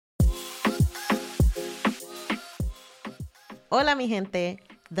Hola, mi gente.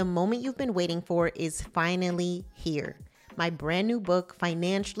 The moment you've been waiting for is finally here. My brand new book,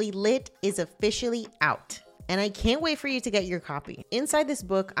 Financially Lit, is officially out. And I can't wait for you to get your copy. Inside this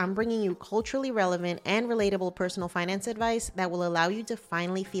book, I'm bringing you culturally relevant and relatable personal finance advice that will allow you to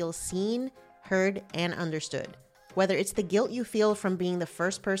finally feel seen, heard, and understood. Whether it's the guilt you feel from being the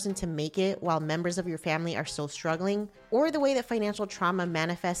first person to make it while members of your family are still struggling, or the way that financial trauma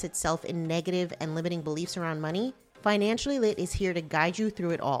manifests itself in negative and limiting beliefs around money, Financially Lit is here to guide you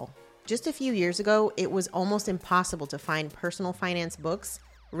through it all. Just a few years ago, it was almost impossible to find personal finance books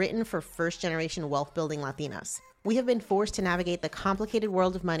written for first-generation wealth-building Latinas. We have been forced to navigate the complicated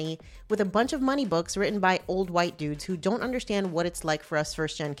world of money with a bunch of money books written by old white dudes who don't understand what it's like for us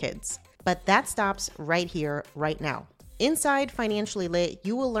first-gen kids. But that stops right here, right now. Inside Financially Lit,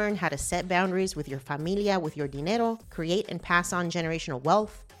 you will learn how to set boundaries with your familia, with your dinero, create and pass on generational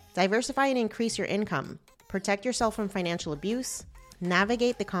wealth, diversify and increase your income, protect yourself from financial abuse,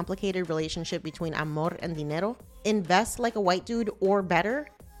 navigate the complicated relationship between amor and dinero, invest like a white dude or better,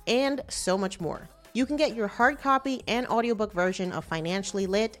 and so much more. You can get your hard copy and audiobook version of Financially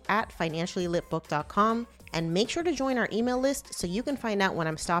Lit at financiallylitbook.com, and make sure to join our email list so you can find out when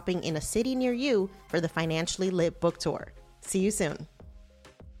I'm stopping in a city near you for the Financially Lit book tour. See you soon.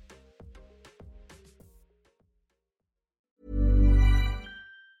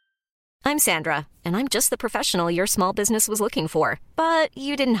 I'm Sandra, and I'm just the professional your small business was looking for. But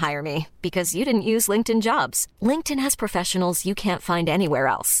you didn't hire me because you didn't use LinkedIn Jobs. LinkedIn has professionals you can't find anywhere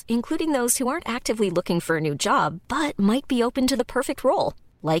else, including those who aren't actively looking for a new job, but might be open to the perfect role,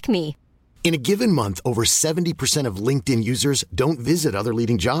 like me. In a given month, over 70% of LinkedIn users don't visit other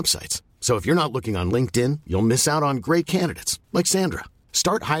leading job sites. So if you're not looking on LinkedIn, you'll miss out on great candidates like Sandra.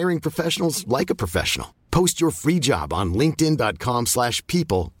 Start hiring professionals like a professional. Post your free job on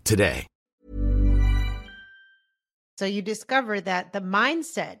linkedin.com/people today. So you discover that the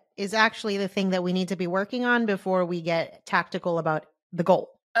mindset is actually the thing that we need to be working on before we get tactical about the goal.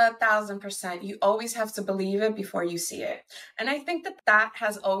 1,000%. You always have to believe it before you see it. And I think that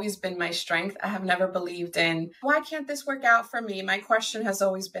has always been my strength. I have never believed in, why can't this work out for me? My question has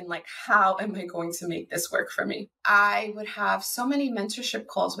always been like, how am I going to make this work for me? I would have so many mentorship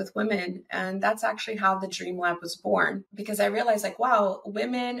calls with women. And that's actually how the Dream Lab was born. Because I realized like, wow,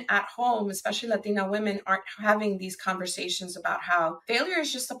 women at home, especially Latina women, aren't having these conversations about how failure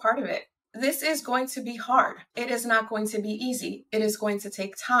is just a part of it. This is going to be hard. It is not going to be easy. It is going to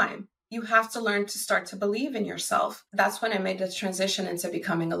take time. You have to learn to start to believe in yourself. That's when I made the transition into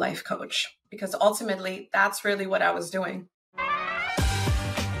becoming a life coach, because ultimately that's really what I was doing.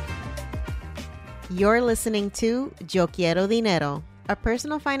 You're listening to Yo Quiero Dinero, a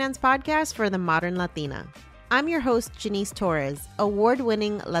personal finance podcast for the modern Latina. I'm your host, Janice Torres,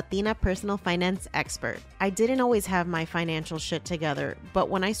 award-winning Latina personal finance expert. I didn't always have my financial shit together, but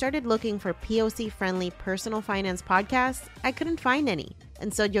when I started looking for POC-friendly personal finance podcasts, I couldn't find any.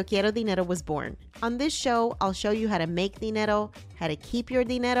 And so Yo Quiero Dinero was born. On this show, I'll show you how to make dinero, how to keep your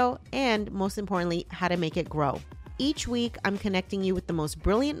dinero, and most importantly, how to make it grow. Each week, I'm connecting you with the most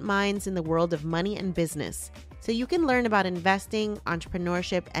brilliant minds in the world of money and business, so you can learn about investing,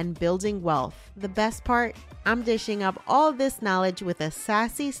 entrepreneurship, and building wealth. The best part, I'm dishing up all this knowledge with a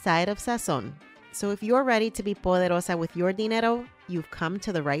sassy side of sazon. So if you're ready to be poderosa with your dinero, you've come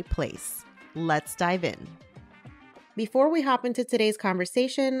to the right place. Let's dive in. Before we hop into today's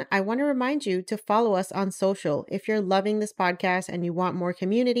conversation, I want to remind you to follow us on social. If you're loving this podcast and you want more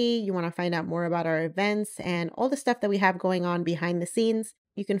community, you want to find out more about our events and all the stuff that we have going on behind the scenes,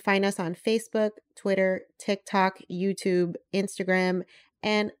 you can find us on Facebook, Twitter, TikTok, YouTube, Instagram,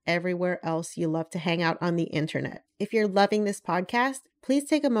 and everywhere else you love to hang out on the internet. If you're loving this podcast, please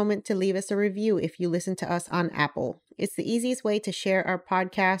take a moment to leave us a review if you listen to us on Apple. It's the easiest way to share our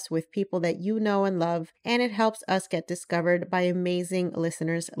podcast with people that you know and love, and it helps us get discovered by amazing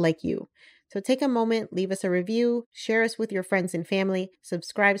listeners like you. So take a moment, leave us a review, share us with your friends and family,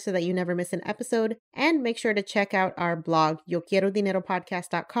 subscribe so that you never miss an episode, and make sure to check out our blog,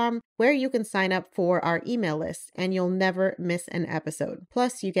 yoquierodineropodcast.com, where you can sign up for our email list and you'll never miss an episode.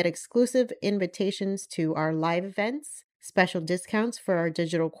 Plus, you get exclusive invitations to our live events, special discounts for our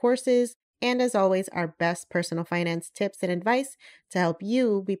digital courses, and as always, our best personal finance tips and advice to help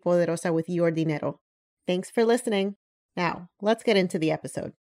you be poderosa with your dinero. Thanks for listening. Now, let's get into the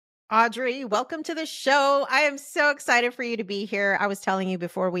episode. Audrey, welcome to the show. I am so excited for you to be here. I was telling you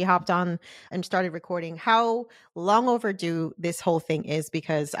before we hopped on and started recording how long overdue this whole thing is,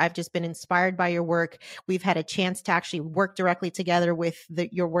 because I've just been inspired by your work. We've had a chance to actually work directly together with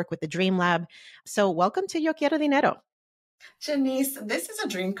your work with the Dream Lab. So welcome to Yo Quiero Dinero. Janice, this is a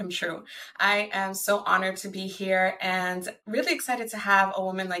dream come true. I am so honored to be here and really excited to have a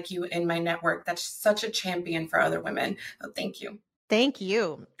woman like you in my network that's such a champion for other women. So thank you. Thank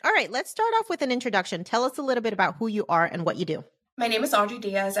you. All right, let's start off with an introduction. Tell us a little bit about who you are and what you do. My name is Audrey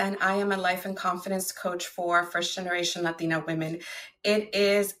Diaz, and I am a life and confidence coach for first-generation Latina women. It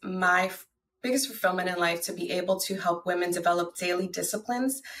is my biggest fulfillment in life to be able to help women develop daily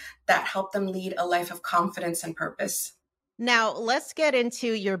disciplines that help them lead a life of confidence and purpose. Now, let's get into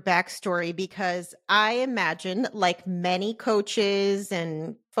your backstory because I imagine, like many coaches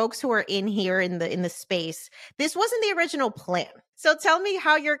and folks who are in here in the space, this wasn't the original plan. So tell me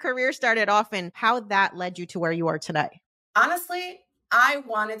how your career started off and how that led you to where you are today. Honestly, I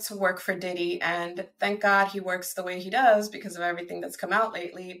wanted to work for Diddy, and thank God he works the way he does because of everything that's come out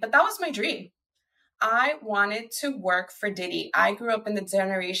lately. But that was my dream. I wanted to work for Diddy. I grew up in the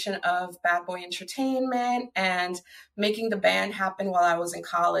generation of Bad Boy Entertainment and making the band happen while I was in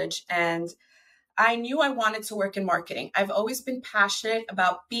college. And I knew I wanted to work in marketing. I've always been passionate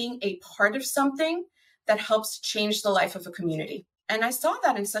about being a part of something that helps change the life of a community. And I saw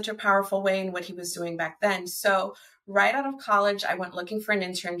that in such a powerful way in what he was doing back then. So right out of college, I went looking for an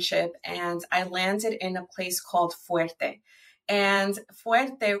internship and I landed in a place called Fuerte. And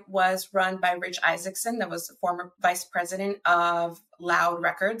Fuerte was run by Rich Isaacson, that was the former vice president of Loud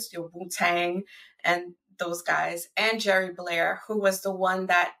Records, Wu-Tang and those guys, and Jerry Blair, who was the one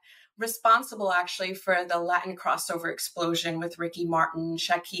that responsible actually for the Latin crossover explosion with Ricky Martin,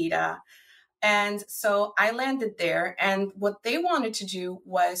 Shakira. And so I landed there, and what they wanted to do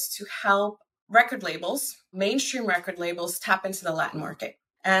was to help record labels, mainstream record labels, tap into the Latin market.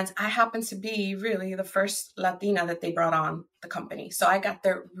 And I happened to be really the first Latina that they brought on the company. So I got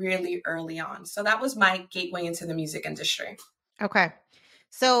there really early on. So that was my gateway into the music industry. Okay.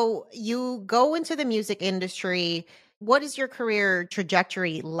 So you go into the music industry. What is your career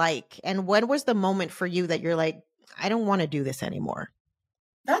trajectory like? And when was the moment for you that you're like, I don't want to do this anymore?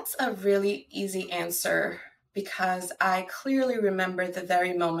 That's a really easy answer because I clearly remember the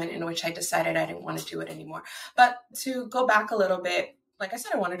very moment in which I decided I didn't want to do it anymore. But to go back a little bit, like I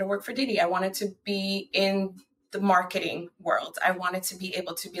said, I wanted to work for Diddy. I wanted to be in the marketing world. I wanted to be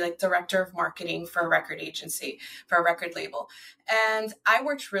able to be like director of marketing for a record agency, for a record label. And I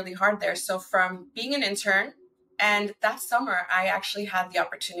worked really hard there. So from being an intern, and that summer, I actually had the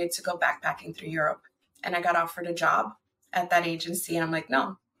opportunity to go backpacking through Europe. And I got offered a job at that agency. And I'm like,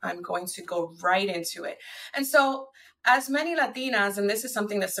 no, I'm going to go right into it. And so as many Latinas, and this is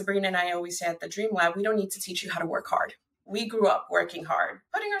something that Sabrina and I always say at the Dream Lab, we don't need to teach you how to work hard. We grew up working hard,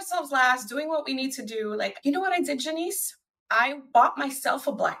 putting ourselves last, doing what we need to do. Like, you know what I did, Janice? I bought myself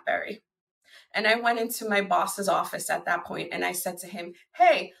a BlackBerry. And I went into my boss's office at that point and I said to him,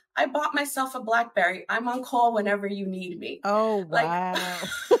 hey, I bought myself a BlackBerry. I'm on call whenever you need me. Oh, wow.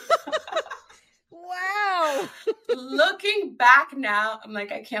 Like, wow. Looking back now, I'm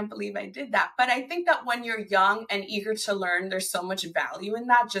like, I can't believe I did that. But I think that when you're young and eager to learn, there's so much value in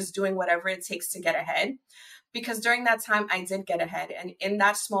that, just doing whatever it takes to get ahead. Because during that time, I did get ahead. And in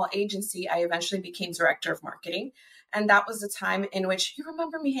that small agency, I eventually became director of marketing. And that was the time in which, you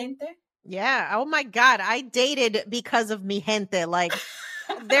remember Mi Gente? Yeah. Oh my God. I dated because of Mi Gente. Like,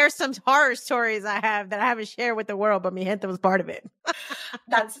 there's some horror stories I have that I haven't shared with the world, but Mi Gente was part of it.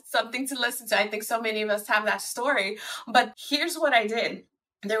 That's something to listen to. I think so many of us have that story. But here's what I did.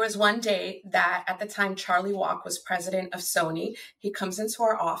 There was one day that at the time, Charlie Walk was president of Sony. He comes into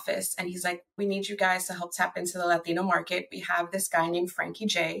our office and he's like, we need you guys to help tap into the Latino market. We have this guy named Frankie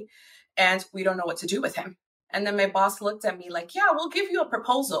J, and we don't know what to do with him. And then my boss looked at me like, yeah, we'll give you a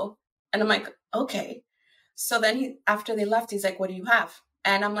proposal. And I'm like, okay. So then after they left, he's like, what do you have?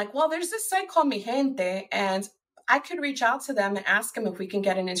 And I'm like, well, there's this site called Mi Gente, and I could reach out to them and ask them if we can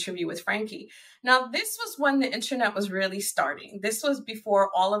get an interview with Frankie. Now, this was when the internet was really starting. This was before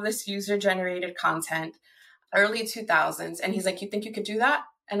all of this user-generated content, early 2000s. And he's like, you think you could do that?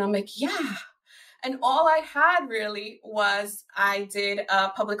 And I'm like, yeah. And all I had really was I did a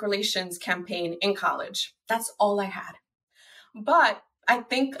public relations campaign in college. That's all I had. But I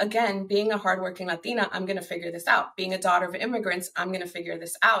think, again, being a hardworking Latina, I'm going to figure this out. Being a daughter of immigrants, I'm going to figure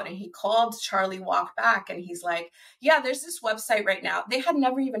this out. And he called Charlie Walk back and he's like, yeah, there's this website right now. They had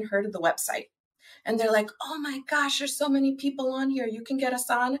never even heard of the website. And they're like, oh my gosh, there's so many people on here. You can get us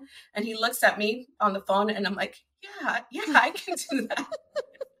on. And he looks at me on the phone and I'm like, yeah, I can do that.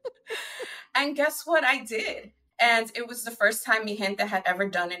 And guess what I did? And it was the first time Mi Gente had ever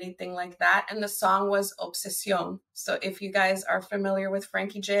done anything like that. And the song was Obsesión. So if you guys are familiar with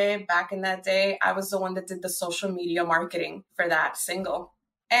Frankie J, back in that day, I was the one that did the social media marketing for that single.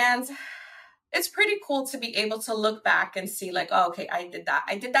 And it's pretty cool to be able to look back and see like, oh, okay, I did that.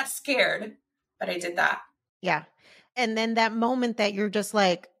 I did that scared, but I did that. Yeah. And then that moment that you're just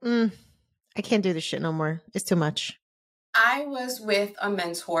like, I can't do this shit no more. It's too much. I was with a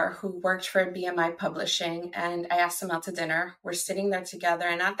mentor who worked for BMI Publishing, and I asked him out to dinner. We're sitting there together.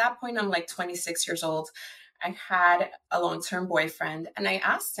 And at that point, I'm like 26 years old. I had a long-term boyfriend, and I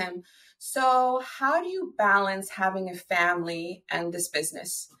asked him, so how do you balance having a family and this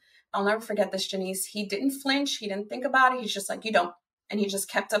business? I'll never forget this, Janice. He didn't flinch. He didn't think about it. He's just like, you don't. And he just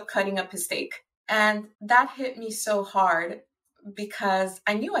kept up cutting up his steak. And that hit me so hard because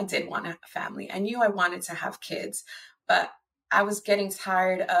I knew I did want a family. I knew I wanted to have kids. But I was getting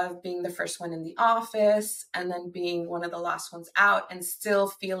tired of being the first one in the office and then being one of the last ones out and still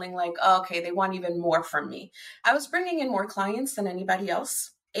feeling like, oh, okay, they want even more from me. I was bringing in more clients than anybody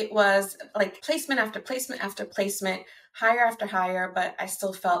else. It was like placement after placement after placement, hire after hire, but I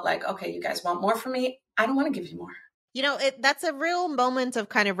still felt like, okay, you guys want more from me. I don't want to give you more. You know, that's a real moment of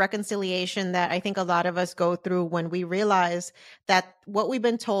kind of reconciliation that I think a lot of us go through when we realize that what we've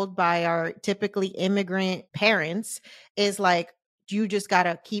been told by our typically immigrant parents is like, you just got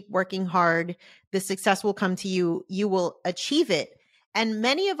to keep working hard. The success will come to you. You will achieve it. And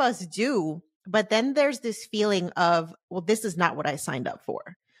many of us do. But then there's this feeling of, well, this is not what I signed up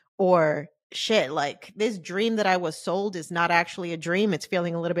for. Or shit, like this dream that I was sold is not actually a dream. It's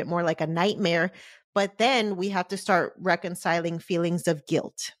feeling a little bit more like a nightmare. But then we have to start reconciling feelings of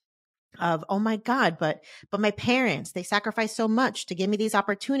guilt of, oh my God, but my parents, they sacrificed so much to give me these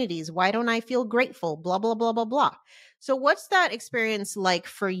opportunities. Why don't I feel grateful? Blah, blah, blah, blah, blah. So what's that experience like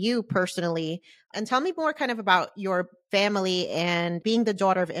for you personally? And tell me more kind of about your family and being the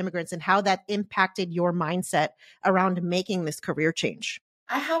daughter of immigrants and how that impacted your mindset around making this career change.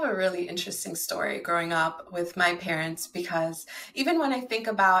 I have a really interesting story growing up with my parents because even when I think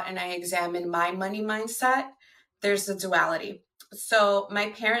about and I examine my money mindset, there's a duality. So my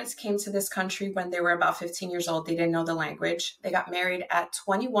parents came to this country when they were about 15 years old. They didn't know the language. They got married at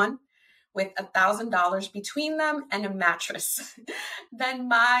 21 with $1,000 between them and a mattress. Then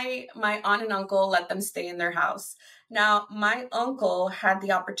my aunt and uncle let them stay in their house. Now, my uncle had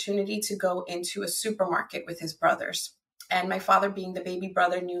the opportunity to go into a supermarket with his brothers. And my father, being the baby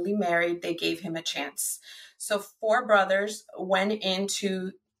brother, newly married, they gave him a chance. So 4 brothers went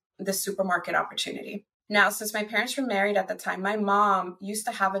into the supermarket opportunity. Now, since my parents were married at the time, my mom used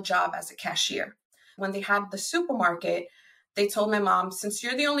to have a job as a cashier. When they had the supermarket, they told my mom, since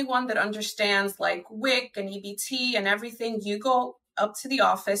you're the only one that understands like WIC and EBT and everything, you go up to the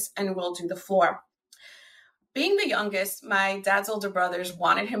office and we'll do the floor. Being the youngest, my dad's older brothers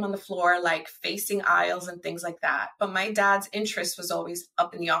wanted him on the floor, like facing aisles and things like that. But my dad's interest was always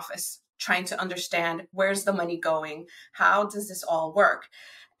up in the office, trying to understand where's the money going? How does this all work?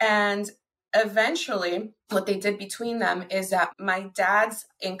 And eventually, what they did between them is that my dad's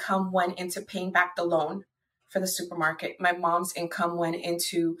income went into paying back the loan for the supermarket. My mom's income went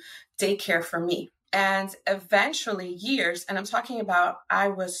into daycare for me. And eventually years, and I'm talking about, I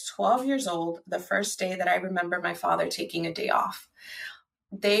was 12 years old, the first day that I remember my father taking a day off.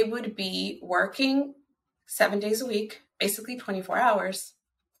 They would be working 7 days a week, basically 24 hours,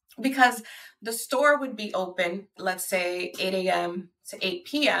 because the store would be open, let's say 8 a.m. to 8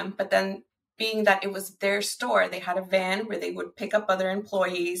 p.m. But then being that it was their store, they had a van where they would pick up other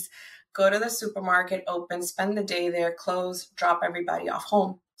employees, go to the supermarket, open, spend the day there, close, drop everybody off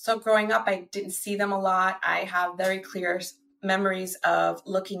home. So growing up, I didn't see them a lot. I have very clear memories of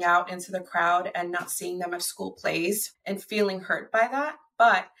looking out into the crowd and not seeing them at school plays and feeling hurt by that.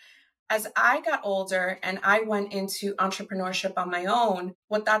 But as I got older and I went into entrepreneurship on my own,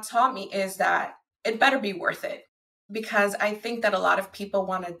 what that taught me is that it better be worth it. Because I think that a lot of people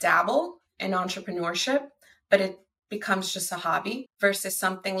want to dabble in entrepreneurship, but it becomes just a hobby versus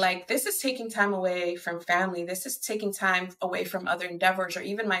something like, this is taking time away from family. This is taking time away from other endeavors or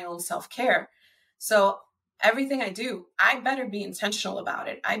even my own self-care. So everything I do, I better be intentional about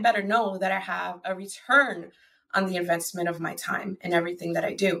it. I better know that I have a return on the investment of my time and everything that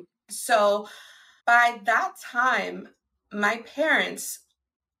I do. So by that time, my parents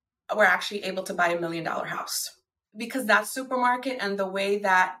were actually able to buy $1 million house because that supermarket and the way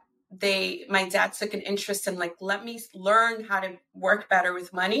that my dad took an interest in like, let me learn how to work better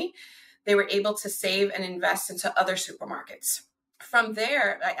with money. They were able to save and invest into other supermarkets. From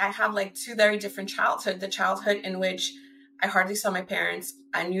there, I have like 2 very different childhood. The childhood in which I hardly saw my parents.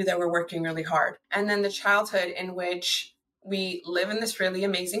 I knew they were working really hard. And then the childhood in which we live in this really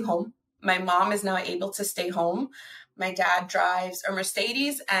amazing home. My mom is now able to stay home. My dad drives a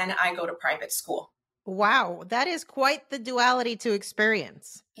Mercedes and I go to private school. Wow, that is quite the duality to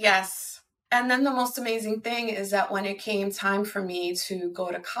experience. Yes. And then the most amazing thing is that when it came time for me to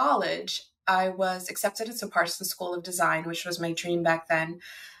go to college, I was accepted into Parsons School of Design, which was my dream back then.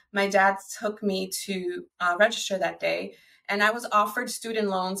 My dad took me to register that day, and I was offered student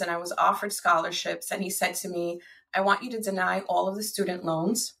loans and I was offered scholarships. And he said to me, I want you to deny all of the student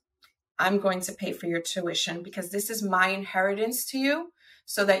loans. I'm going to pay for your tuition because this is my inheritance to you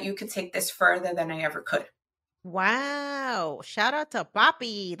so that you could take this further than I ever could. Wow. Shout out to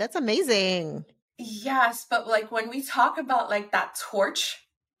Papi. That's amazing. Yes, but like when we talk about like that torch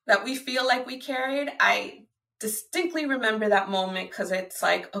that we feel like we carried, I distinctly remember that moment because it's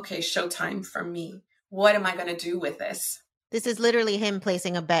like, okay, showtime for me. What am I going to do with this? This is literally him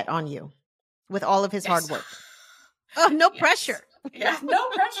placing a bet on you with all of his hard work. Oh, no pressure. Yeah, no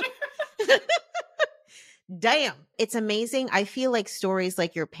pressure. Damn. It's amazing. I feel like stories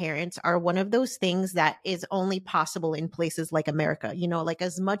like your parents are one of those things that is only possible in places like America. You know, like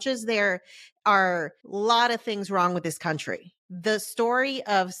as much as there are a lot of things wrong with this country, the story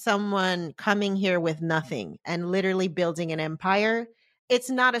of someone coming here with nothing and literally building an empire, it's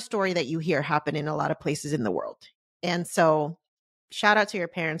not a story that you hear happen in a lot of places in the world. And so shout out to your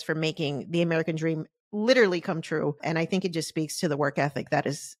parents for making the American dream literally come true. And I think it just speaks to the work ethic that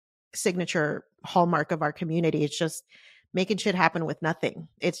is signature hallmark of our community. It's just making shit happen with nothing.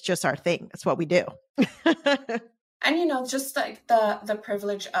 It's just our thing. That's what we do. And, you know, just like the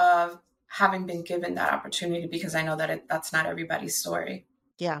privilege of having been given that opportunity, because I know that that's not everybody's story.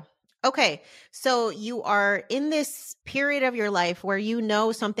 Yeah. Okay. So you are in this period of your life where you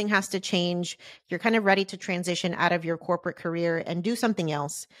know something has to change. You're kind of ready to transition out of your corporate career and do something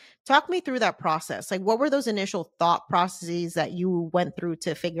else. Talk me through that process. Like, what were those initial thought processes that you went through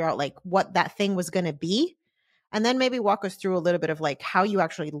to figure out like what that thing was going to be? And then maybe walk us through a little bit of like how you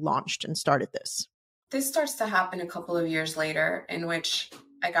actually launched and started this. This starts to happen a couple of years later, in which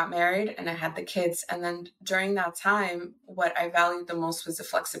I got married and I had the kids. And then during that time, what I valued the most was the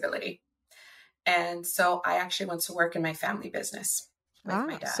flexibility. And so I actually went to work in my family business with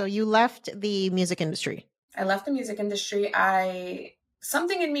my dad. So you left the music industry. I left the music industry.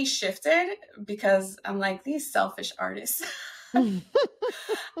 Something in me shifted because I'm like, these selfish artists.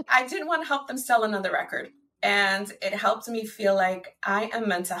 I didn't want to help them sell another record. And it helped me feel like I am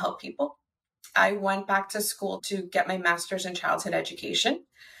meant to help people. I went back to school to get my master's in childhood education.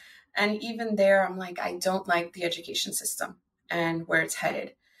 And even there, I'm like, I don't like the education system and where it's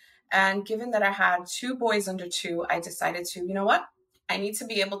headed. And given that I had 2 boys under 2, I decided to, you know what? I need to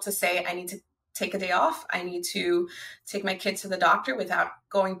be able to say, I need to take a day off. I need to take my kid to the doctor without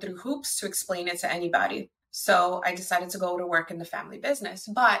going through hoops to explain it to anybody. So I decided to go to work in the family business,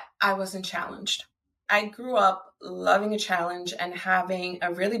 but I wasn't challenged. I grew up loving a challenge and having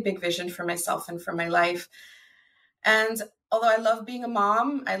a really big vision for myself and for my life. And although I love being a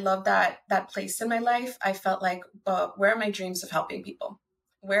mom, I love that place in my life. I felt like, but where are my dreams of helping people?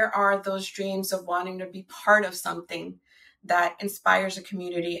 Where are those dreams of wanting to be part of something that inspires a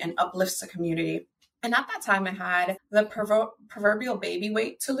community and uplifts a community? And at that time, I had the proverbial baby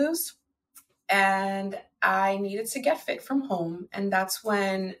weight to lose. And I needed to get fit from home. And that's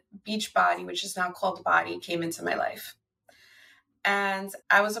when Beachbody, which is now called Body, came into my life. And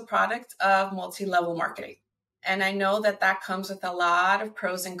I was a product of multi-level marketing. And I know that comes with a lot of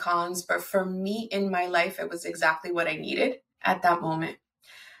pros and cons, but for me in my life, it was exactly what I needed at that moment.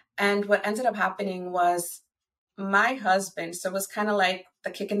 And what ended up happening was my husband, so it was kind of like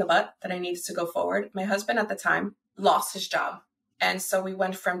the kick in the butt that I needed to go forward. My husband at the time lost his job. And so we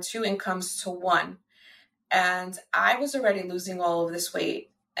went from 2 incomes to 1. And I was already losing all of this weight.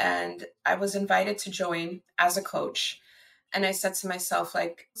 And I was invited to join as a coach. And I said to myself,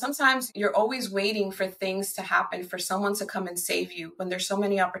 like, sometimes you're always waiting for things to happen, for someone to come and save you when there's so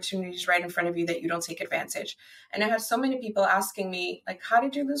many opportunities right in front of you that you don't take advantage. And I had so many people asking me, like, how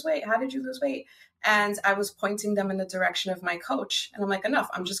did you lose weight? How did you lose weight? And I was pointing them in the direction of my coach. And I'm like, enough,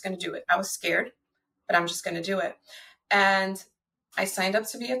 I'm just going to do it. I was scared, but I'm just going to do it. And I signed up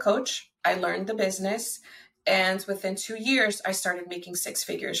to be a coach. I learned the business. And within 2 years, I started making 6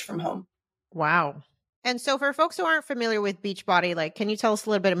 figures from home. Wow. And so for folks who aren't familiar with Beachbody, like, can you tell us a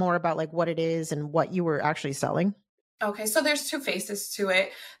little bit more about like what it is and what you were actually selling? Okay, so there's 2 faces to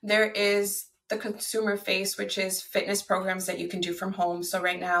it. There is the consumer face, which is fitness programs that you can do from home. So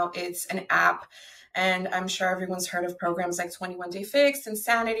right now it's an app, and I'm sure everyone's heard of programs like 21 Day Fix,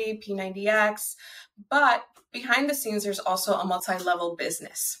 Insanity, P90X. But behind the scenes, there's also a multi-level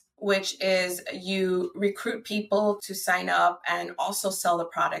business, which is you recruit people to sign up and also sell the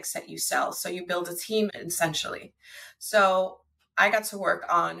products that you sell. So you build a team essentially. So I got to work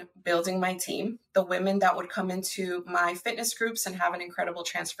on building my team. The women that would come into my fitness groups and have an incredible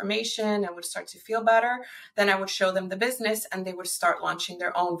transformation and would start to feel better, then I would show them the business and they would start launching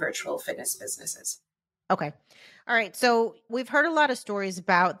their own virtual fitness businesses. Okay. All right. So we've heard a lot of stories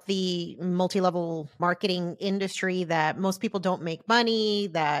about the multi-level marketing industry that most people don't make money,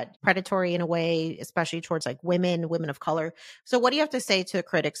 that predatory in a way, especially towards like women of color. So what do you have to say to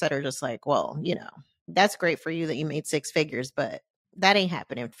critics that are just like, well, that's great for you that you made six figures, but that ain't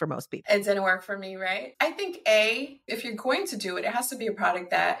happening for most people. It didn't work for me, right? I think if you're going to do it, it has to be a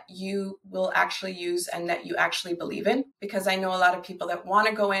product that you will actually use and that you actually believe in. Because I know a lot of people that want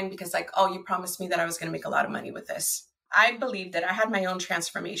to go in because like, oh, you promised me that I was going to make a lot of money with this. I believed it. I had my own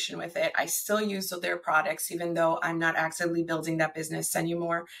transformation with it. I still use their products, even though I'm not actively building that business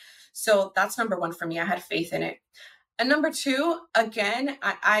anymore. So that's number one for me. I had faith in it. And number two, again,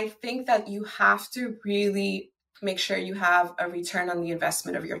 I think that you have to really make sure you have a return on the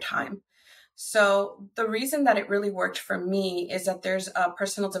investment of your time. So the reason that it really worked for me is that there's a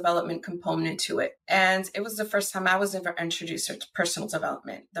personal development component to it. And it was the first time I was ever introduced to personal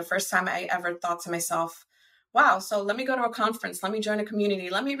development. The first time I ever thought to myself, wow, so let me go to a conference, let me join a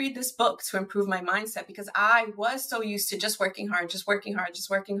community, let me read this book to improve my mindset, because I was so used to just working hard,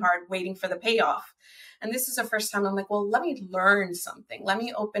 waiting for the payoff. And this is the first time I'm like, well, let me learn something. Let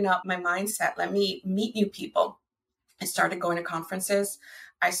me open up my mindset. Let me meet new people. I started going to conferences.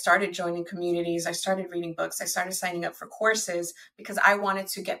 I started joining communities. I started reading books. I started signing up for courses because I wanted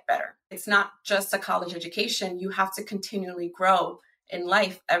to get better. It's not just a college education. You have to continually grow in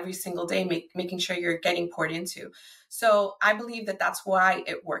life every single day, making sure you're getting poured into. So I believe that that's why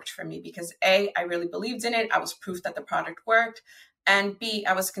it worked for me, because A, I really believed in it. I was proof that the product worked. And B,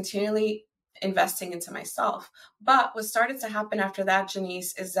 I was continually investing into myself. But what started to happen after that,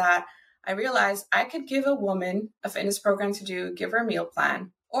 Janice, is that I realized I could give a woman a fitness program to do, give her a meal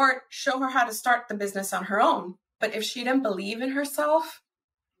plan, or show her how to start the business on her own. But if she didn't believe in herself,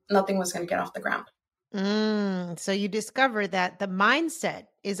 nothing was going to get off the ground. So you discovered that the mindset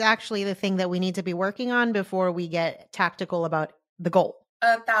is actually the thing that we need to be working on before we get tactical about the goal.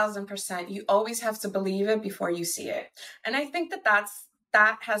 1,000%. You always have to believe it before you see it. And I think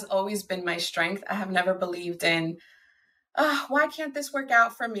that has always been my strength. I have never believed in, why can't this work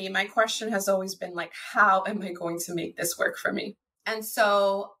out for me? My question has always been like, how am I going to make this work for me? And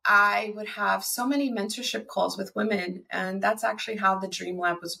so I would have so many mentorship calls with women. And that's actually how the Dream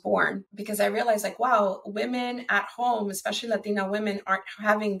Lab was born, because I realized like, wow, women at home, especially Latina women, aren't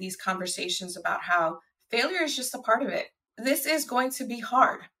having these conversations about how failure is just a part of it. This is going to be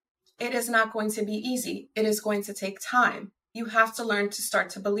hard. It is not going to be easy. It is going to take time. You have to learn to start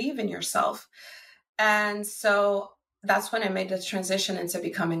to believe in yourself. And so that's when I made the transition into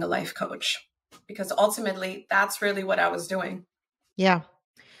becoming a life coach, because ultimately that's really what I was doing. Yeah.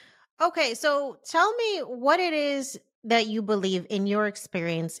 Okay. So tell me what it is that you believe in your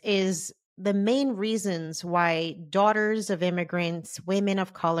experience is the main reasons why daughters of immigrants, women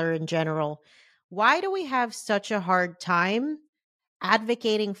of color in general, why do we have such a hard time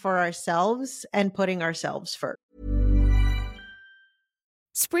advocating for ourselves and putting ourselves first?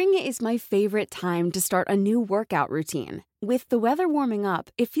 Spring is my favorite time to start a new workout routine. With the weather warming up,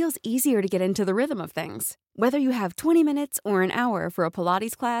 it feels easier to get into the rhythm of things. Whether you have 20 minutes or an hour for a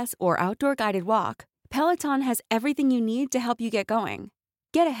Pilates class or outdoor guided walk, Peloton has everything you need to help you get going.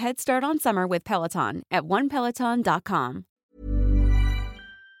 Get a head start on summer with Peloton at onepeloton.com.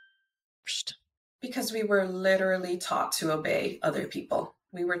 Because we were literally taught to obey other people.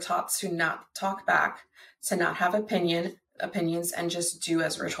 We were taught to not talk back, to not have opinions, and just do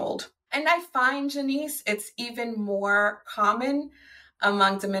as we're told. And I find, Janice, it's even more common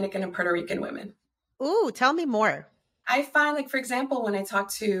among Dominican and Puerto Rican women. Ooh, tell me more. I find, like, for example, when I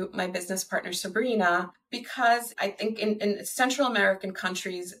talk to my business partner, Sabrina, because I think in Central American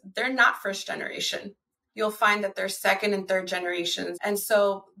countries, they're not first generation. You'll find that they're second and third generations. And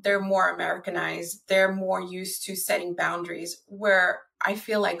so they're more Americanized. They're more used to setting boundaries, where I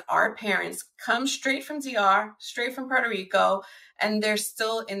feel like our parents come straight from DR, straight from Puerto Rico, and they're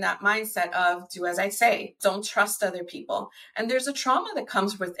still in that mindset of do as I say, don't trust other people. And there's a trauma that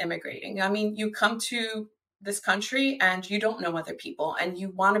comes with immigrating. I mean, you come to this country and you don't know other people and you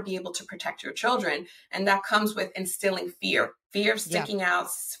want to be able to protect your children. And that comes with instilling fear of sticking out,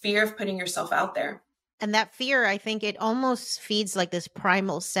 fear of putting yourself out there. And that fear, I think it almost feeds like this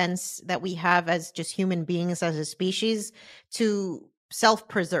primal sense that we have as just human beings, as a species, to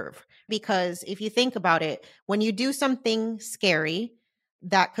self-preserve. Because if you think about it, when you do something scary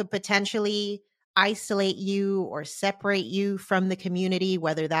that could potentially isolate you or separate you from the community,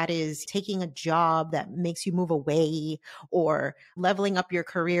 whether that is taking a job that makes you move away or leveling up your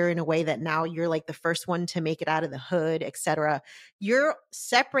career in a way that now you're like the first one to make it out of the hood, etc. You're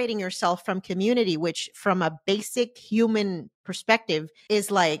separating yourself from community, which from a basic human perspective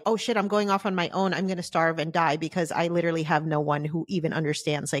is like, oh shit, I'm going off on my own. I'm going to starve and die because I literally have no one who even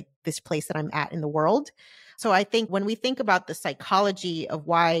understands like this place that I'm at in the world. So I think when we think about the psychology of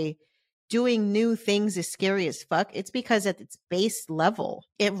why doing new things is scary as fuck, it's because at its base level,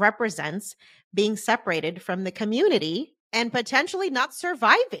 it represents being separated from the community and potentially not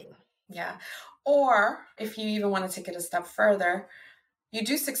surviving. Yeah. Or if you even want to take it a step further, you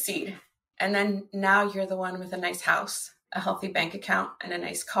do succeed. And then now you're the one with a nice house, a healthy bank account, and a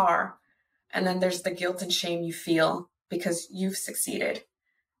nice car. And then there's the guilt and shame you feel because you've succeeded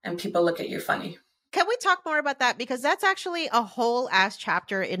and people look at you funny. Can we talk more about that? Because that's actually a whole ass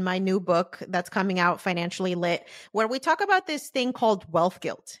chapter in my new book that's coming out, Financially Lit, where we talk about this thing called wealth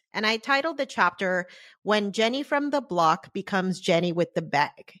guilt. And I titled the chapter, When Jenny from the Block Becomes Jenny with the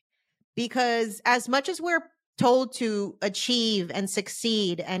Bag. Because as much as we're told to achieve and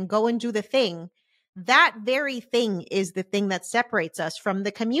succeed and go and do the thing, that very thing is the thing that separates us from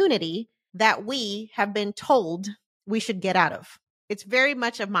the community that we have been told we should get out of. It's very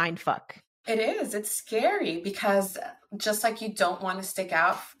much a mind fuck. It is. It's scary because just like you don't want to stick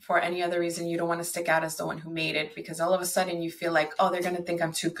out for any other reason, you don't want to stick out as the one who made it because all of a sudden you feel like, oh, they're going to think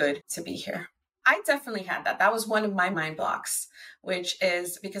I'm too good to be here. I definitely had that. That was one of my mind blocks, which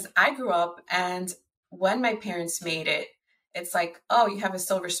is because I grew up and when my parents made it, it's like, oh, you have a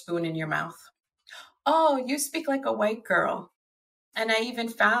silver spoon in your mouth. Oh, you speak like a white girl. And I even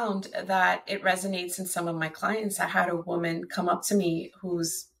found that it resonates in some of my clients. I had a woman come up to me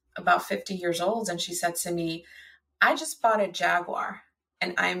who's about 50 years old. And she said to me, I just bought a Jaguar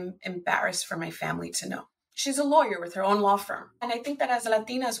and I'm embarrassed for my family to know. She's a lawyer with her own law firm. And I think that as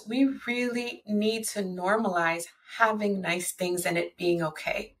Latinas, we really need to normalize having nice things and it being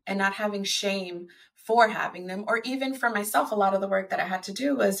okay and not having shame for having them. Or even for myself, a lot of the work that I had to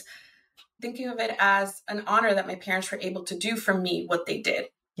do was thinking of it as an honor that my parents were able to do for me what they did.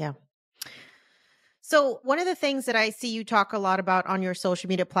 Yeah. So one of the things that I see you talk a lot about on your social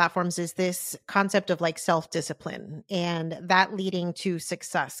media platforms is this concept of like self-discipline and that leading to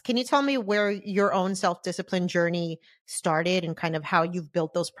success. Can you tell me where your own self-discipline journey started and kind of how you've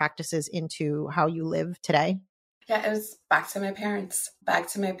built those practices into how you live today? Yeah, it was back to my parents,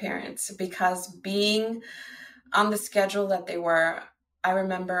 because being on the schedule that they were, I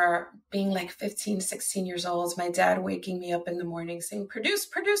remember being like 15, 16 years old, my dad waking me up in the morning saying, produce.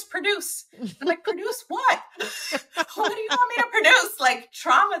 I'm like, produce what? What do you want me to produce? Like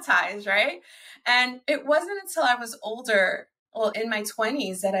traumatized, right? And it wasn't until I was older, well, in my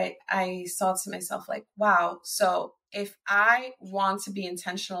 20s that I saw to myself like, wow, so if I want to be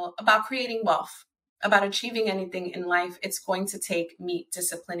intentional about creating wealth, about achieving anything in life, it's going to take me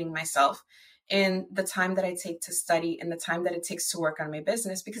disciplining myself in the time that I take to study and the time that it takes to work on my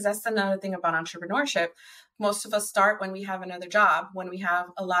business. Because that's another thing about entrepreneurship. Most of us start when we have another job, when we have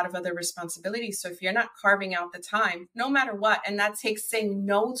a lot of other responsibilities. So if you're not carving out the time, no matter what, and that takes saying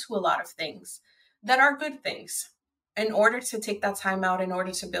no to a lot of things that are good things in order to take that time out, in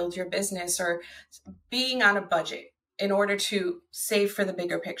order to build your business or being on a budget, in order to save for the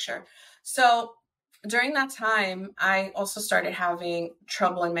bigger picture. So during that time, I also started having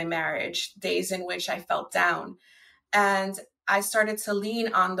trouble in my marriage, days in which I felt down. And I started to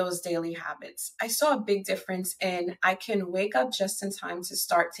lean on those daily habits. I saw a big difference in I can wake up just in time to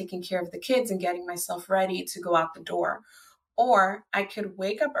start taking care of the kids and getting myself ready to go out the door. Or I could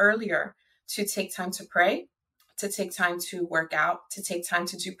wake up earlier to take time to pray, to take time to work out, to take time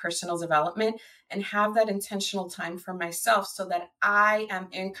to do personal development and have that intentional time for myself so that I am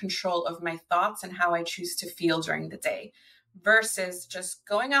in control of my thoughts and how I choose to feel during the day versus just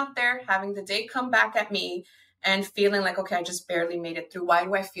going out there, having the day come back at me and feeling like, okay, I just barely made it through. Why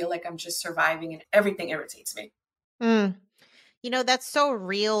do I feel like I'm just surviving and everything irritates me? You know, that's so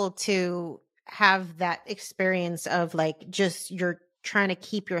real to have that experience of like just you're trying to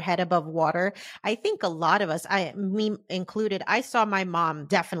keep your head above water. I think a lot of us, me included, I saw my mom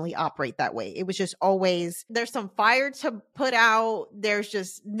definitely operate that way. It was just always, there's some fire to put out. There's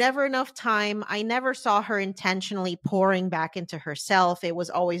just never enough time. I never saw her intentionally pouring back into herself. It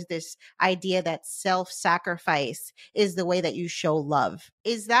was always this idea that self-sacrifice is the way that you show love.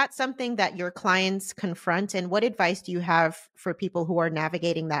 Is that something that your clients confront? And what advice do you have for people who are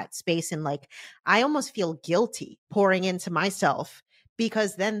navigating that space and like, I almost feel guilty pouring into myself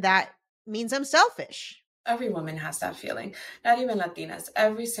because then that means I'm selfish? Every woman has that feeling, not even Latinas.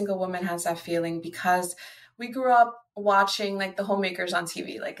 Every single woman has that feeling because we grew up watching like the homemakers on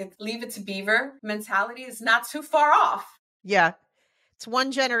TV. Like leave it to Beaver mentality is not too far off. Yeah. It's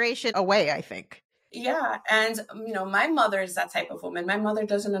one generation away, I think. Yeah. And, my mother is that type of woman. My mother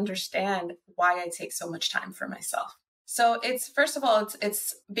doesn't understand why I take so much time for myself. So it's, first of all,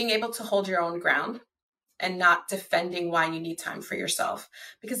 it's being able to hold your own ground and not defending why you need time for yourself.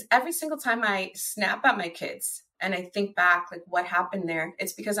 Because every single time I snap at my kids and I think back, like what happened there,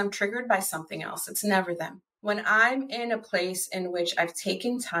 it's because I'm triggered by something else. It's never them. When I'm in a place in which I've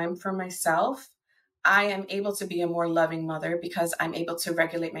taken time for myself, I am able to be a more loving mother because I'm able to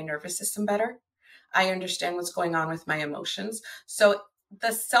regulate my nervous system better. I understand what's going on with my emotions. So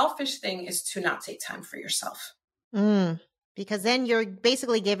the selfish thing is to not take time for yourself. Because then you're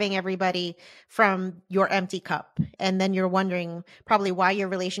basically giving everybody from your empty cup. And then you're wondering probably why your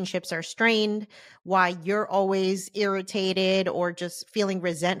relationships are strained, why you're always irritated or just feeling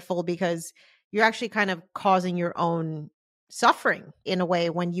resentful, because you're actually kind of causing your own suffering in a way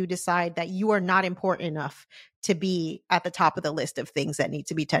when you decide that you are not important enough to be at the top of the list of things that need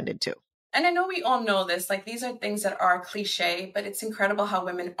to be tended to. And I know we all know this, like these are things that are cliche, but it's incredible how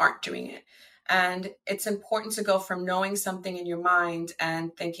women aren't doing it. And it's important to go from knowing something in your mind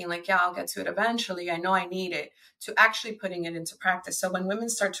and thinking like, yeah, I'll get to it eventually. I know I need it, to actually putting it into practice. So when women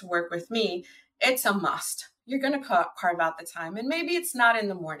start to work with me, it's a must. You're going to carve out the time. And maybe it's not in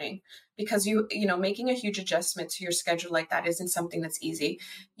the morning because making a huge adjustment to your schedule like that isn't something that's easy.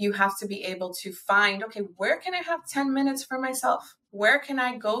 You have to be able to find, okay, where can I have 10 minutes for myself? Where can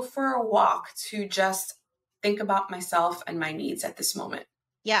I go for a walk to just think about myself and my needs at this moment?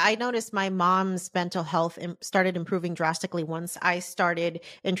 Yeah, I noticed my mom's mental health started improving drastically once I started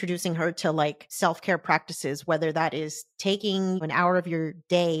introducing her to like self-care practices, whether that is taking an hour of your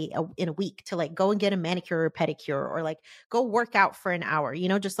day in a week to like go and get a manicure or pedicure, or like go work out for an hour,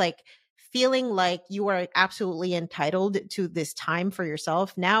 just like feeling like you are absolutely entitled to this time for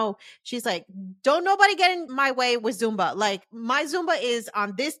yourself. Now she's like, don't nobody get in my way with Zumba. Like my Zumba is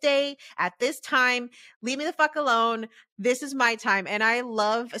on this day at this time. Leave me the fuck alone. This is my time. And I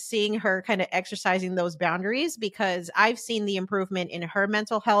love seeing her kind of exercising those boundaries because I've seen the improvement in her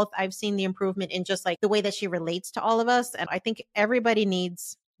mental health. I've seen the improvement in just like the way that she relates to all of us. And I think everybody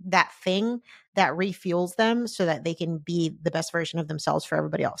needs that thing that refuels them so that they can be the best version of themselves for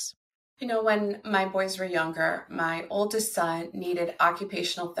everybody else. When my boys were younger, my oldest son needed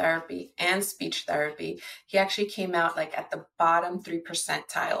occupational therapy and speech therapy. He actually came out like at the bottom 3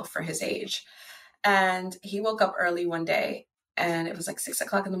 percentile for his age. And he woke up early one day and it was like 6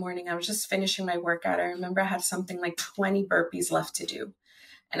 o'clock in the morning. I was just finishing my workout. I remember I had something like 20 burpees left to do.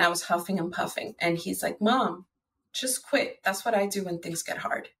 And I was huffing and puffing. And he's like, Mom, just quit. That's what I do when things get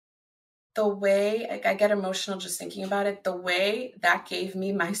hard. The way I get emotional just thinking about it, the way that gave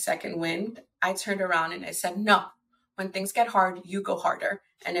me my second wind, I turned around and I said, no, when things get hard, you go harder.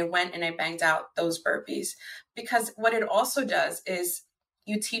 And I went and I banged out those burpees because what it also does is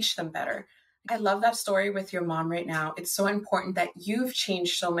you teach them better. I love that story with your mom right now. It's so important that you've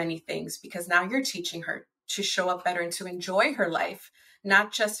changed so many things because now you're teaching her to show up better and to enjoy her life,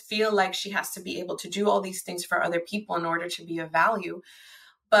 not just feel like she has to be able to do all these things for other people in order to be of value,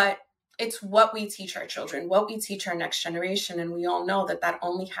 but it's what we teach our children, what we teach our next generation. And we all know that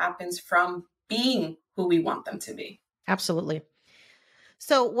only happens from being who we want them to be. Absolutely.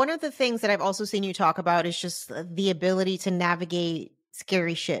 So one of the things that I've also seen you talk about is just the ability to navigate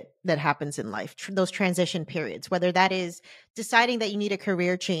scary shit that happens in life, those transition periods, whether that is deciding that you need a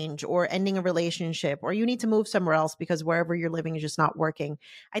career change or ending a relationship, or you need to move somewhere else because wherever you're living is just not working.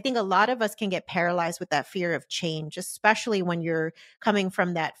 I think a lot of us can get paralyzed with that fear of change, especially when you're coming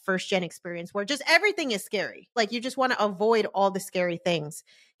from that first gen experience where just everything is scary. Like you just want to avoid all the scary things.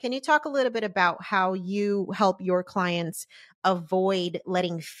 Can you talk a little bit about how you help your clients avoid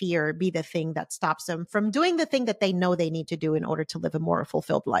letting fear be the thing that stops them from doing the thing that they know they need to do in order to live a more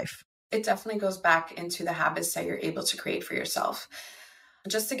fulfilled life? It definitely goes back into the habits that you're able to create for yourself.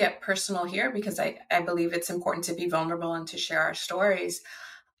 Just to get personal here, because I believe it's important to be vulnerable and to share our stories.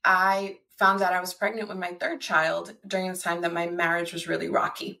 I found out I was pregnant with my third child during the time that my marriage was really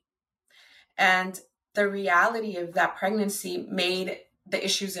rocky. And the reality of that pregnancy made the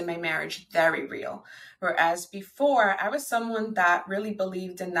issues in my marriage very real. Whereas before, I was someone that really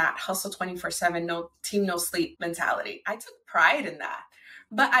believed in that hustle 24/7, no team, no sleep mentality. I took pride in that.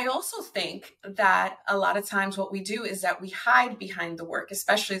 But I also think that a lot of times what we do is that we hide behind the work,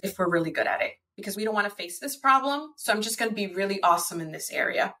 especially if we're really good at it, because we don't want to face this problem. So I'm just going to be really awesome in this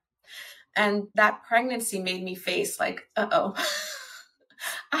area. And that pregnancy made me face like, I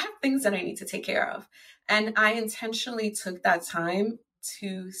have things that I need to take care of. And I intentionally took that time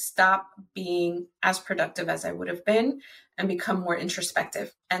to stop being as productive as I would have been and become more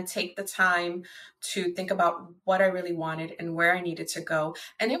introspective and take the time to think about what I really wanted and where I needed to go.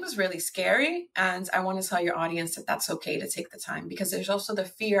 And it was really scary. And I want to tell your audience that that's okay to take the time, because there's also the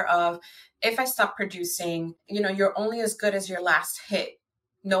fear of, if I stop producing, you're only as good as your last hit.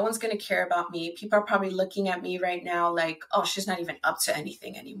 No one's going to care about me. People are probably looking at me right now like, oh, she's not even up to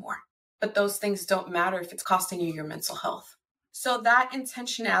anything anymore. But those things don't matter if it's costing you your mental health. So that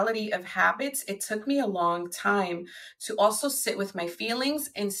intentionality of habits, it took me a long time to also sit with my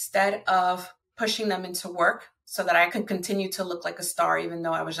feelings instead of pushing them into work so that I could continue to look like a star, even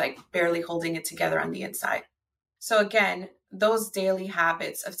though I was like barely holding it together on the inside. So again, those daily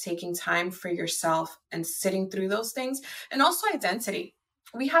habits of taking time for yourself and sitting through those things, and also identity.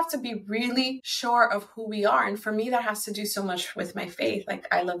 We have to be really sure of who we are. And for me, that has to do so much with my faith. Like,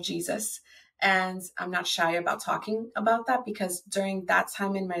 I love Jesus. And I'm not shy about talking about that, because during that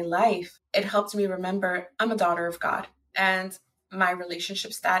time in my life, it helped me remember I'm a daughter of God, and my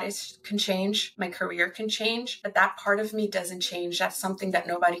relationship status can change, my career can change, but that part of me doesn't change. That's something that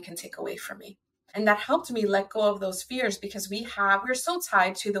nobody can take away from me. And that helped me let go of those fears, because we're so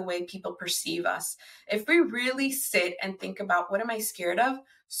tied to the way people perceive us. If we really sit and think about, what am I scared of?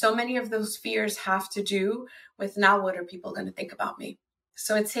 So many of those fears have to do with, now what are people going to think about me?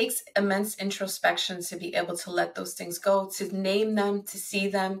 So it takes immense introspection to be able to let those things go, to name them, to see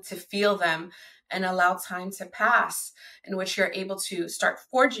them, to feel them, and allow time to pass, in which you're able to start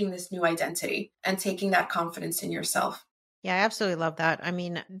forging this new identity and taking that confidence in yourself. Yeah, I absolutely love that. I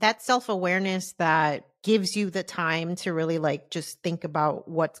mean, that self-awareness that gives you the time to really just think about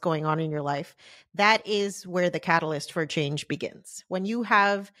what's going on in your life. That is where the catalyst for change begins. When you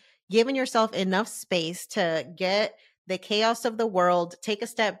have given yourself enough space to get the chaos of the world, take a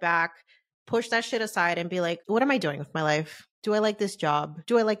step back, push that shit aside and be like, what am I doing with my life? Do I like this job?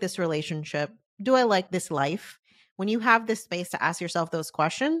 Do I like this relationship? Do I like this life? When you have this space to ask yourself those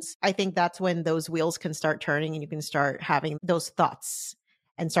questions, I think that's when those wheels can start turning and you can start having those thoughts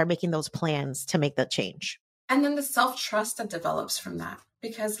and start making those plans to make that change. And then the self-trust that develops from that.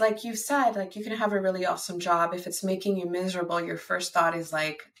 Because like you said, you can have a really awesome job. If it's making you miserable, your first thought is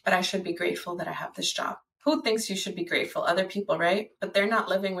but I should be grateful that I have this job. Who thinks you should be grateful? Other people, right? But they're not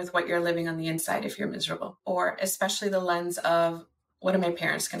living with what you're living on the inside if you're miserable. Or especially the lens of, what are my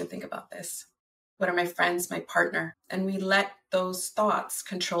parents going to think about this? What are my friends, my partner? And we let those thoughts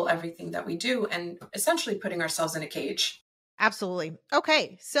control everything that we do, and essentially putting ourselves in a cage. Absolutely.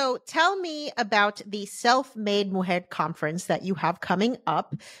 Okay. So tell me about the Self-Made Mujer conference that you have coming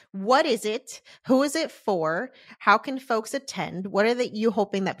up. What is it? Who is it for? How can folks attend? What are you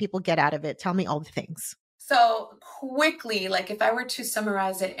hoping that people get out of it? Tell me all the things. So quickly, if I were to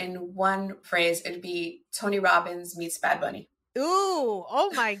summarize it in one phrase, it'd be Tony Robbins meets Bad Bunny. Ooh,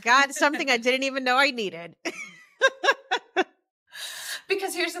 oh my God. Something I didn't even know I needed.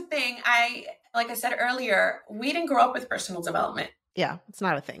 Because here's the thing. Like I said earlier, we didn't grow up with personal development. Yeah, it's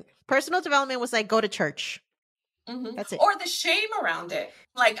not a thing. Personal development was go to church. Mm-hmm. That's it. Or the shame around it.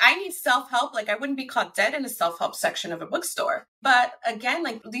 I need self-help. I wouldn't be caught dead in a self-help section of a bookstore. But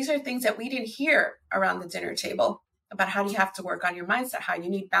again, these are things that we didn't hear around the dinner table about how you have to work on your mindset, how you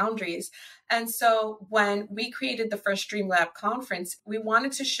need boundaries. And so when we created the first Dream Lab conference, we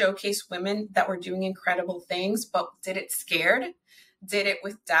wanted to showcase women that were doing incredible things, but did it scared, did it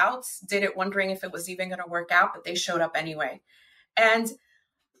with doubts, did it wondering if it was even going to work out, but they showed up anyway. And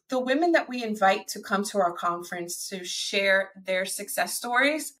the women that we invite to come to our conference to share their success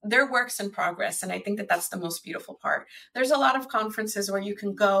stories, their work's in progress. And I think that that's the most beautiful part. There's a lot of conferences where you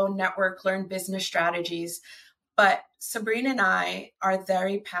can go, network, learn business strategies. But Sabrina and I are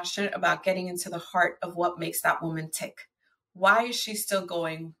very passionate about getting into the heart of what makes that woman tick. Why is she still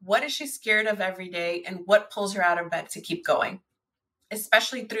going? What is she scared of every day? And what pulls her out of bed to keep going,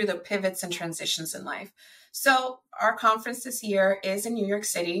 especially through the pivots and transitions in life. So our conference this year is in New York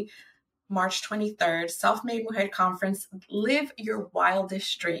City, March 23rd, Self-Made Mujer Conference, Live Your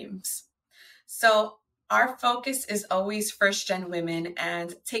Wildest Dreams. So our focus is always first-gen women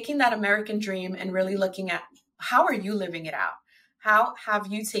and taking that American dream and really looking at, how are you living it out? How have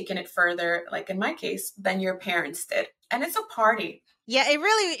you taken it further, in my case, than your parents did? And it's a party. Yeah, it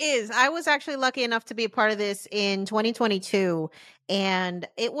really is. I was actually lucky enough to be a part of this in 2022. And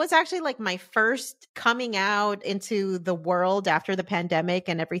it was actually my first coming out into the world after the pandemic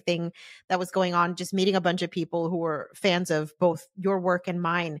and everything that was going on, just meeting a bunch of people who were fans of both your work and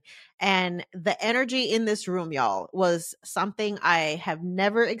mine. And the energy in this room, y'all, was something I have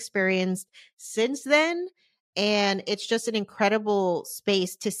never experienced since then. And it's just an incredible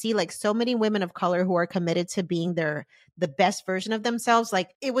space to see like so many women of color who are committed to being the best version of themselves.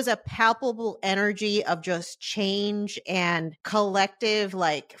 Like it was a palpable energy of just change and collective,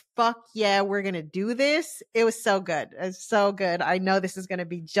 like, fuck yeah, we're going to do this. It was so good. It's so good. I know this is going to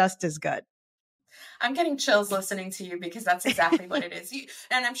be just as good. I'm getting chills listening to you because that's exactly what it is.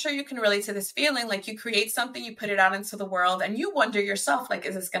 And I'm sure you can relate to this feeling. Like you create something, you put it out into the world and you wonder yourself, like,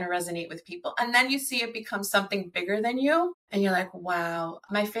 is this going to resonate with people? And then you see it become something bigger than you. And you're like, wow.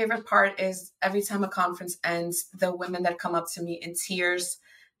 My favorite part is every time a conference ends, the women that come up to me in tears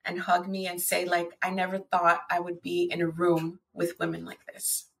and hug me and say, like, I never thought I would be in a room with women like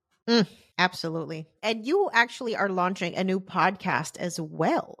this. Absolutely. And you actually are launching a new podcast as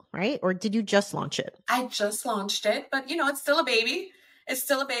well, right? Or did you just launch it? I just launched it, but it's still a baby. It's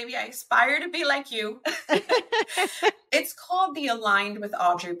still a baby. I aspire to be like you. It's called the Aligned with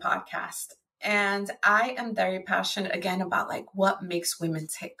Audrey podcast. And I am very passionate again about like what makes women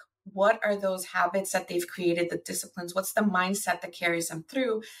tick. What are those habits that they've created, the disciplines? What's the mindset that carries them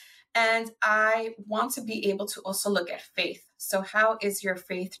through? And I want to be able to also look at faith. So how is your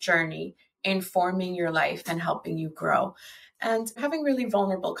faith journey informing your life and helping you grow? And having really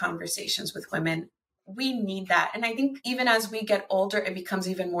vulnerable conversations with women, we need that. And I think even as we get older, it becomes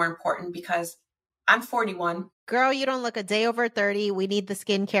even more important because I'm 41. Girl, you don't look a day over 30. We need the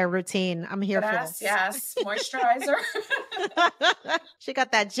skincare routine. I'm here for this. Yes, moisturizer. She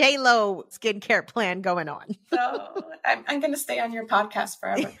got that J-Lo skincare plan going on. So I'm going to stay on your podcast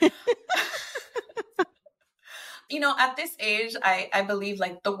forever. At this age, I believe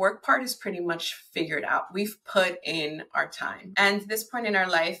like the work part is pretty much figured out. We've put in our time. And this point in our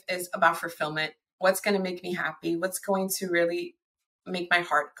life is about fulfillment. What's going to make me happy? What's going to really make my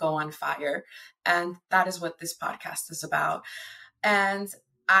heart go on fire? And that is what this podcast is about. And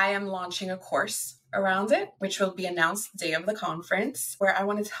I am launching a course around it, which will be announced the day of the conference, where I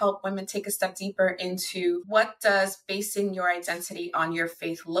wanted to help women take a step deeper into what does basing your identity on your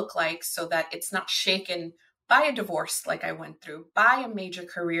faith look like so that it's not shaken by a divorce like I went through, by a major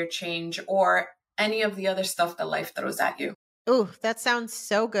career change, or any of the other stuff that life throws at you. Ooh, that sounds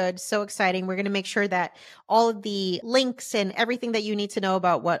so good. So exciting. We're going to make sure that all of the links and everything that you need to know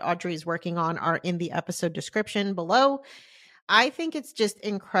about what Audrey is working on are in the episode description below. I think it's just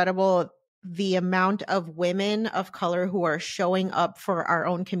incredible the amount of women of color who are showing up for our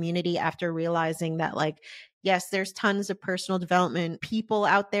own community after realizing that, like, yes, there's tons of personal development people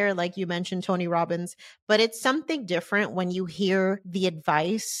out there, like you mentioned, Tony Robbins, but it's something different when you hear the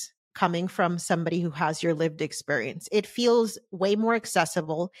advice coming from somebody who has your lived experience. It feels way more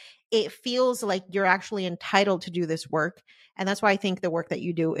accessible. It feels like you're actually entitled to do this work. And that's why I think the work that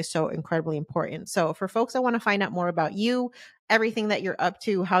you do is so incredibly important. So for folks that want to find out more about you, everything that you're up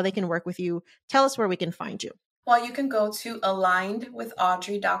to, how they can work with you, tell us where we can find you. Well, you can go to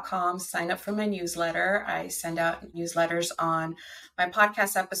alignedwithaudrey.com, sign up for my newsletter. I send out newsletters on my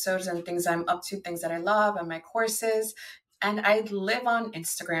podcast episodes and things I'm up to, things that I love, and my courses. And I live on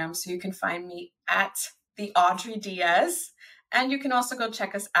Instagram, so you can find me at the Audrey Diaz. And you can also go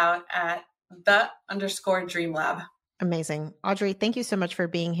check us out at _DreamLab. Amazing. Audrey, thank you so much for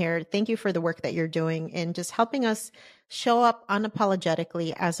being here. Thank you for the work that you're doing and just helping us show up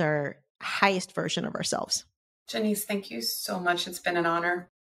unapologetically as our highest version of ourselves. Janice, thank you so much. It's been an honor.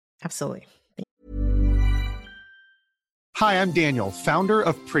 Absolutely. Hi, I'm Daniel, founder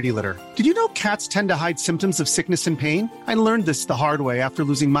of Pretty Litter. Did you know cats tend to hide symptoms of sickness and pain? I learned this the hard way after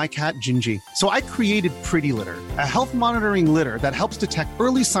losing my cat, Gingy. So I created Pretty Litter, a health monitoring litter that helps detect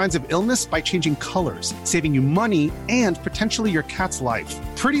early signs of illness by changing colors, saving you money and potentially your cat's life.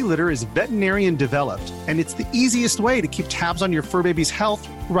 Pretty Litter is veterinarian developed, and it's the easiest way to keep tabs on your fur baby's health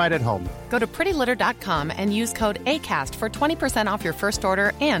right at home. Go to prettylitter.com and use code ACAST for 20% off your first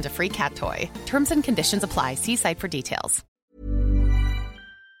order and a free cat toy. Terms and conditions apply. See site for details.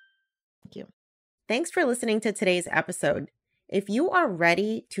 Thank you. Thanks for listening to today's episode. If you are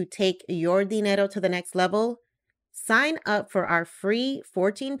ready to take your dinero to the next level, sign up for our free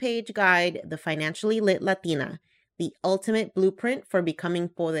 14-page guide, The Financially Lit Latina, the ultimate blueprint for becoming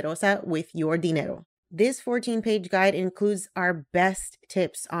poderosa with your dinero. This 14-page guide includes our best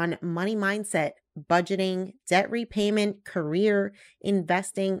tips on money mindset, budgeting, debt repayment, career,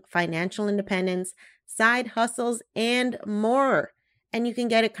 investing, financial independence, side hustles, and more. And you can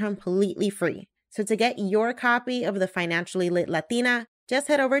get it completely free. So to get your copy of The Financially Lit Latina, just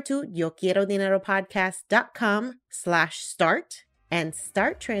head over to yoquierodineropodcast.com/start and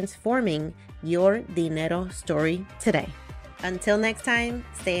start transforming your dinero story today. Until next time,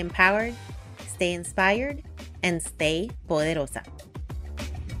 stay empowered, stay inspired, and stay poderosa.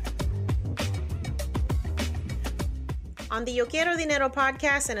 On the Yo Quiero Dinero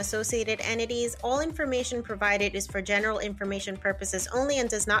podcast and associated entities, all information provided is for general information purposes only and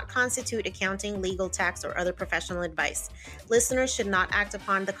does not constitute accounting, legal, tax, or other professional advice. Listeners should not act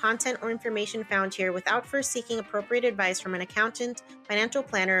upon the content or information found here without first seeking appropriate advice from an accountant, financial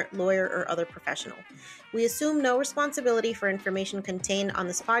planner, lawyer, or other professional. We assume no responsibility for information contained on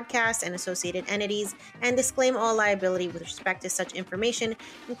this podcast and associated entities and disclaim all liability with respect to such information,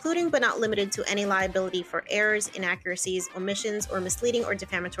 including but not limited to any liability for errors, inaccuracies, omissions, or misleading or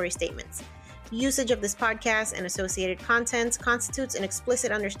defamatory statements. Usage of this podcast and associated contents constitutes an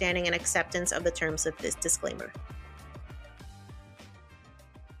explicit understanding and acceptance of the terms of this disclaimer.